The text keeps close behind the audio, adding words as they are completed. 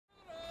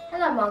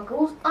Hello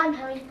Muggles, I'm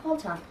Harry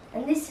Potter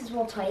and this is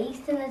what I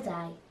eat in a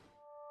day.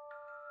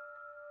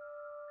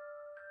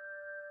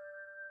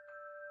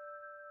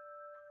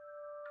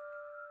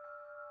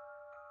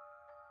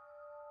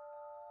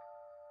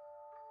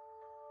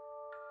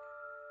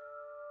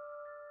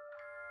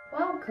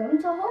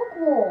 Welcome to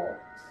Hogwarts!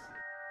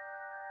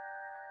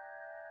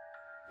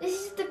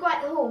 This is the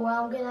Great Hall where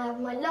I'm going to have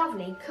my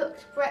lovely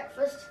cooked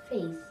breakfast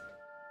feast.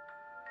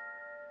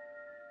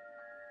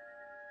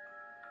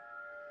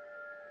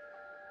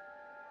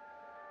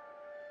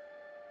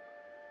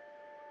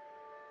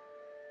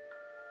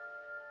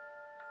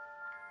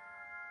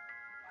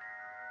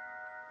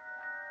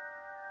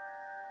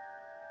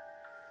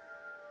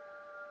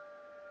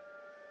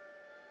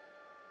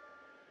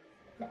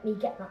 Let me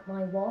get out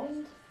my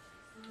wand.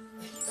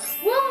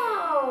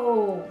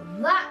 Whoa!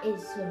 That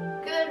is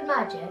some good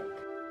magic.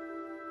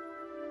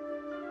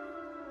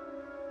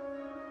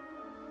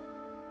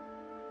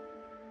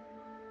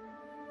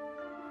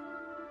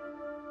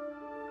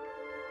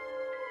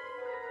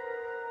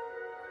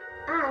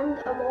 And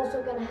I'm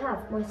also going to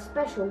have my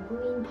special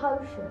green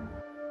potion.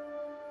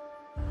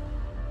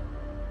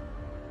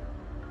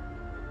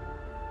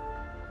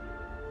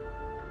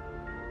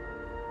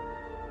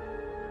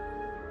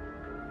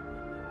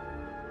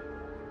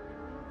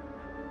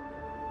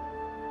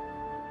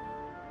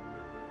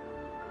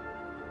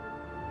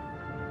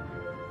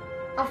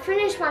 I've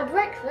finished my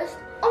breakfast.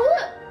 Oh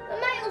look, the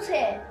mail's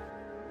here.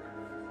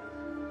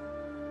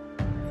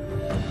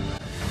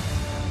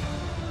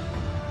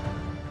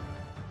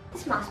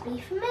 This must be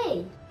for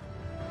me.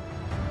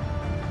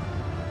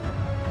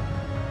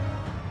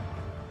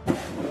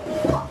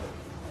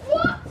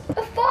 What?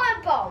 A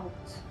firebolt?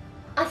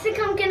 I think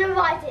I'm going to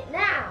write it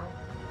now.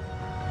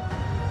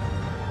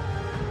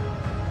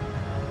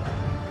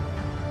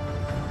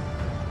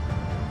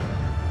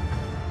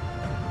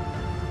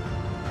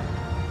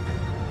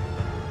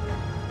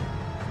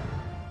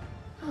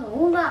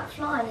 All that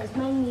flying has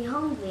made me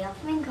hungry. I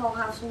think I'll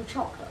have some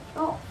chocolate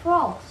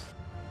frost.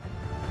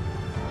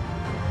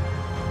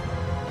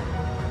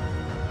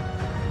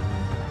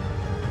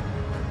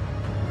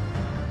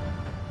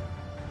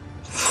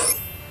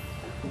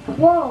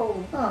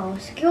 Whoa! Oh,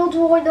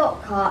 Skildroy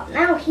Lockhart.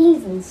 Now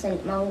he's in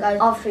St. Mungo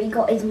after he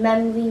got his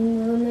memory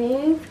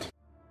removed.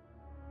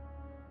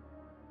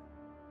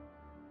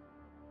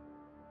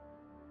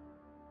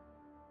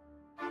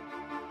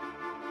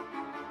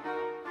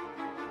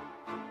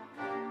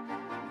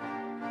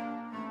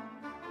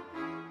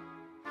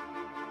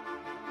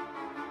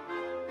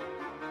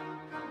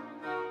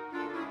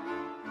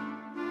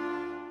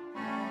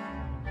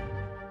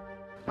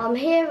 I'm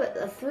here at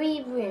the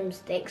Three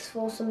Broomsticks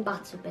for some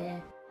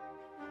butterbeer.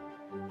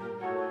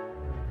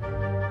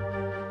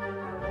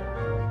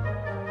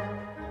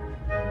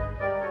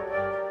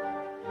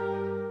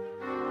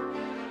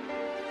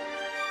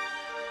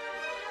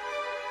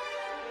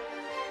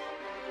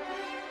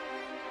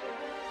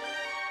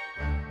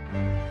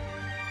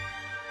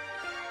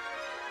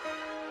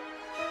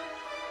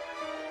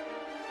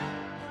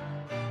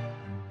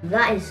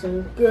 That is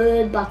some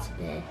good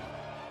butterbeer.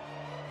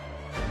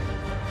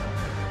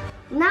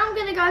 Now I'm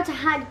going to go to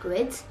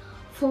Hagrid's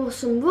for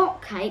some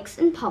rock cakes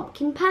and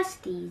pumpkin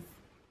pasties.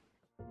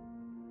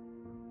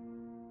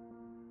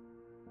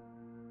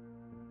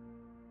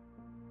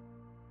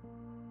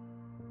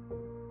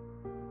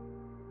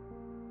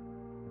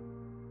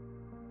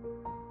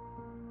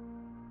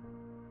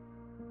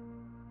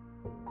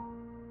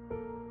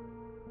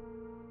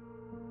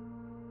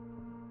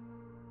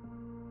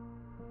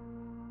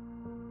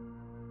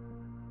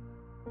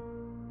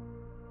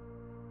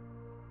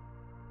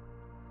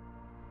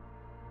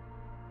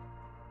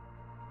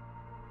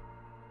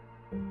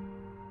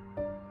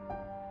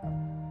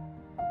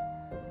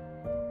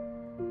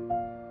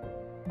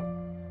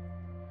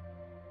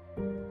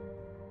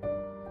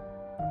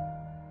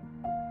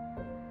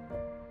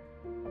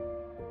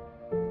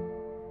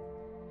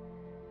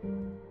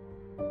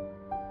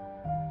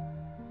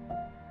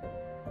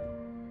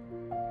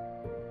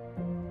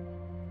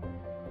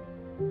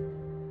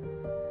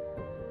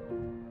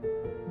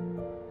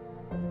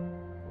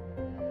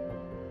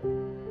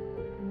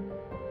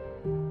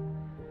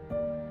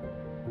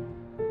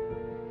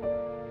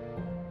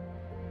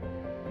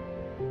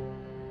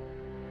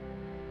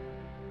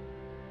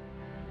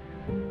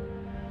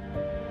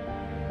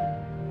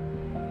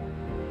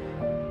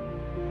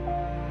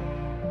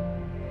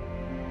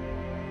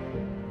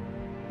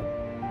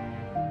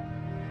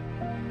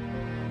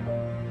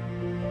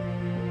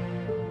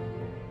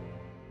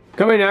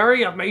 Come in,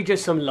 Harry, I've made you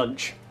some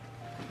lunch.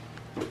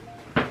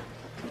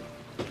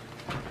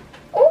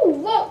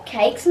 Oh, rock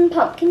cakes and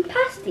pumpkin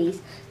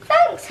pasties.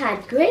 Thanks,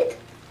 Hagrid.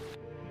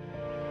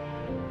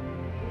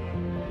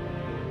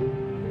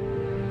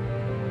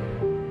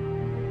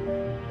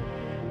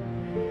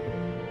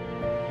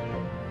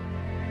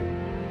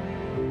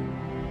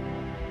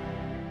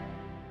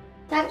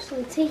 Thanks for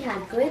the tea,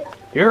 Hagrid.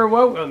 You're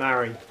welcome,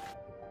 Harry.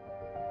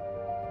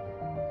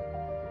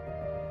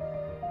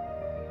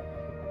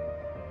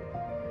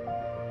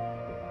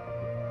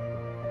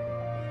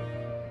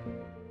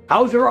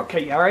 How's the rock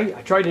cake, Harry?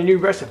 I tried a new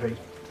recipe.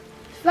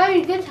 It's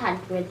very good,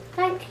 Hagrid.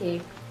 Thank you.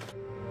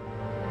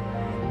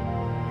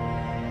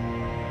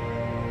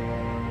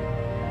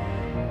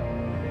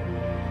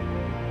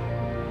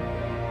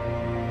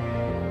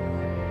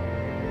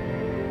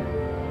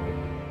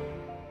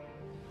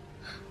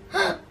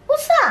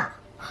 What's that?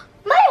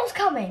 Mail's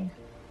coming.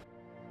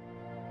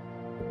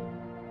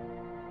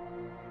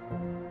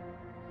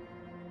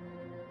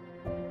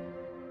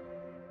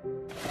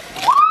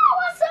 Wow,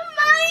 that's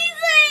amazing!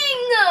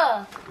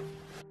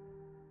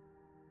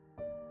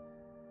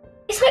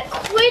 It's like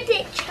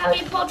Quidditch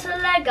Harry Potter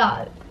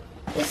Lego.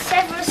 There's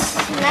Severus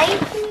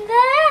Snape in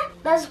there.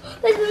 There's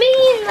me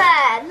in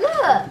there,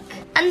 look.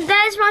 And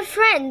there's my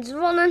friends,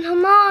 Ron and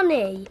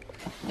Hermione.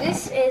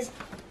 This is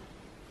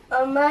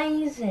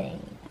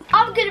amazing.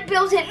 I'm gonna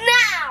build it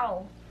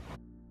now!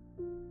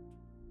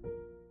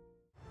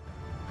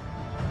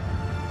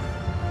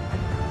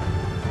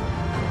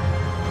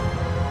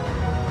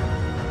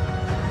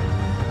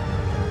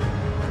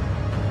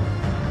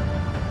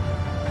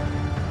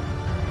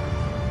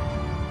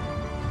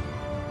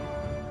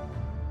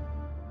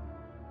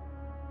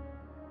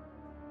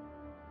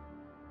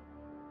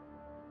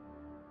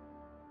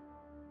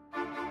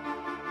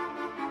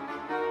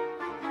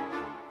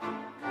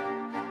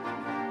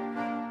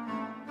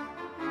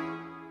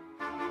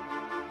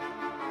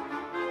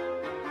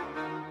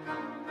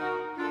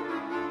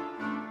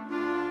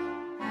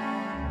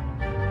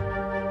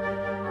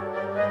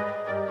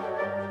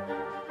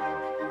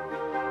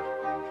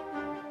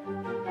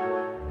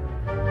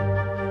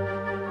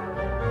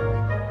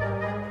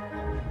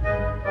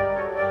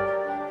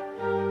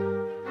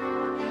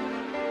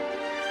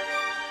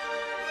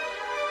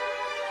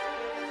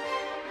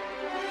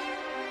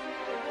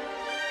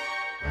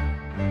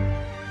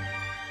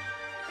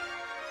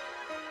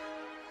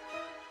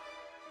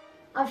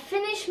 I've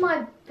finished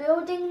my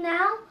building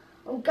now.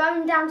 I'm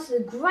going down to the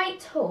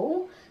Great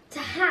Hall to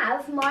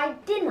have my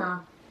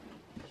dinner.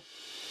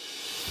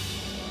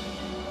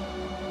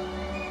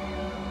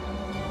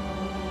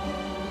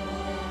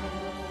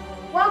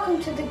 Welcome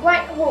to the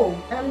Great Hall,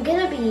 and I'm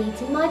going to be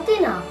eating my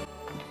dinner.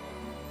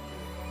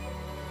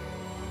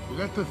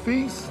 Let the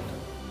feast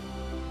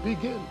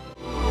begin.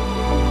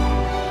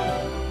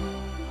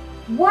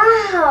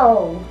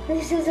 Wow,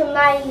 this is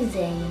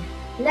amazing.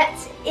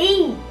 Let's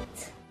eat.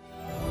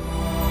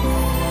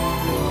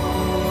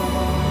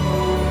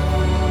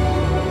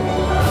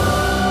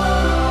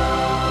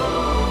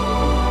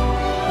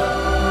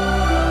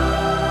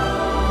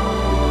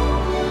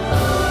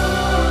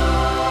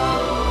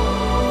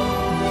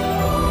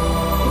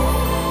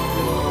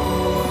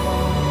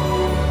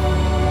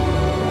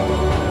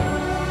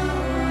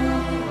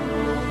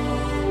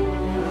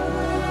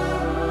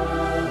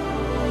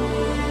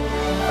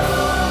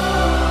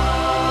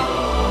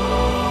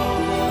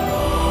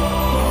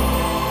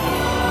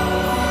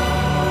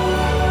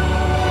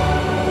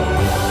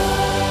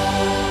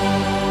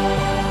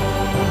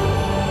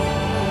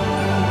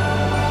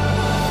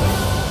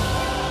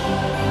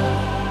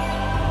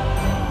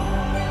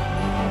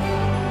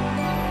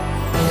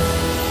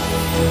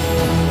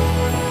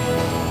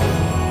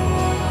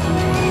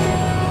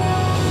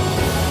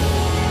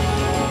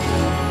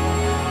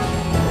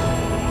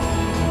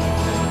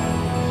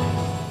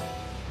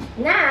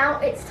 Now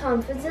it's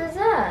time for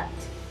dessert,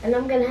 and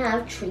I'm going to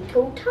have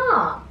treacle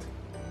tart.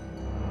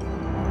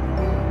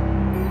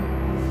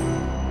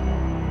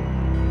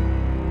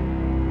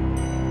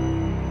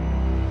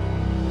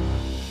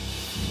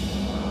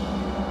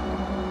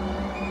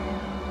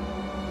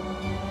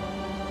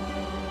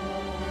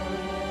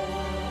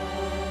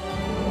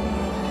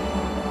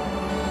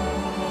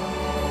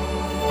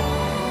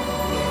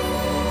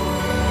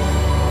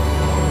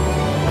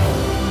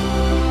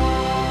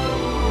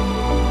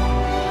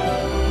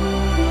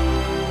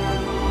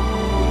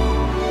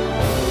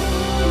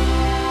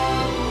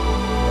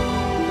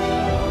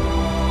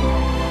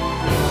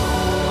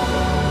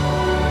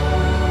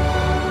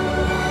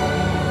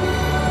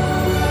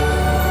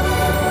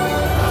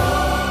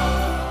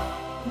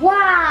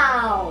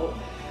 Wow!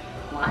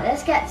 Right,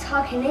 let's get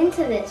tucking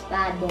into this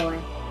bad boy.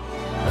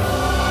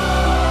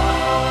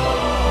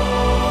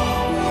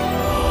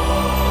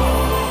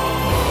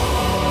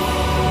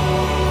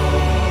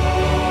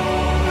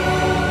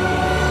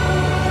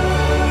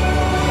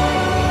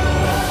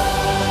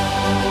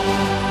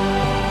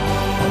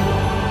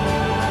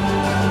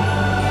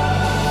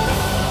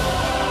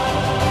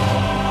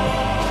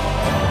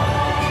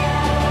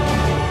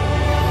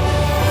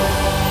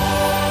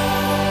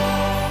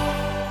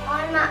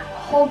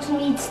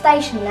 Hogsmeade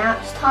Station now.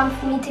 It's time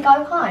for me to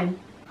go home.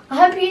 I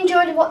hope you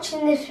enjoyed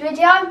watching this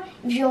video.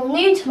 If you're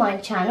new to my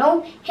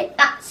channel, hit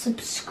that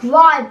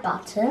subscribe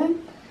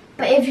button.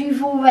 But if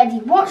you've already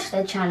watched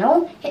the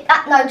channel, hit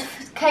that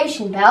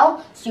notification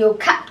bell so you're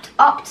kept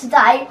up to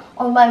date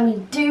on when we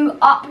do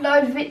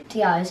upload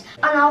videos.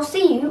 And I'll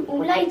see you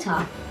all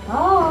later.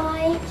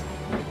 Bye.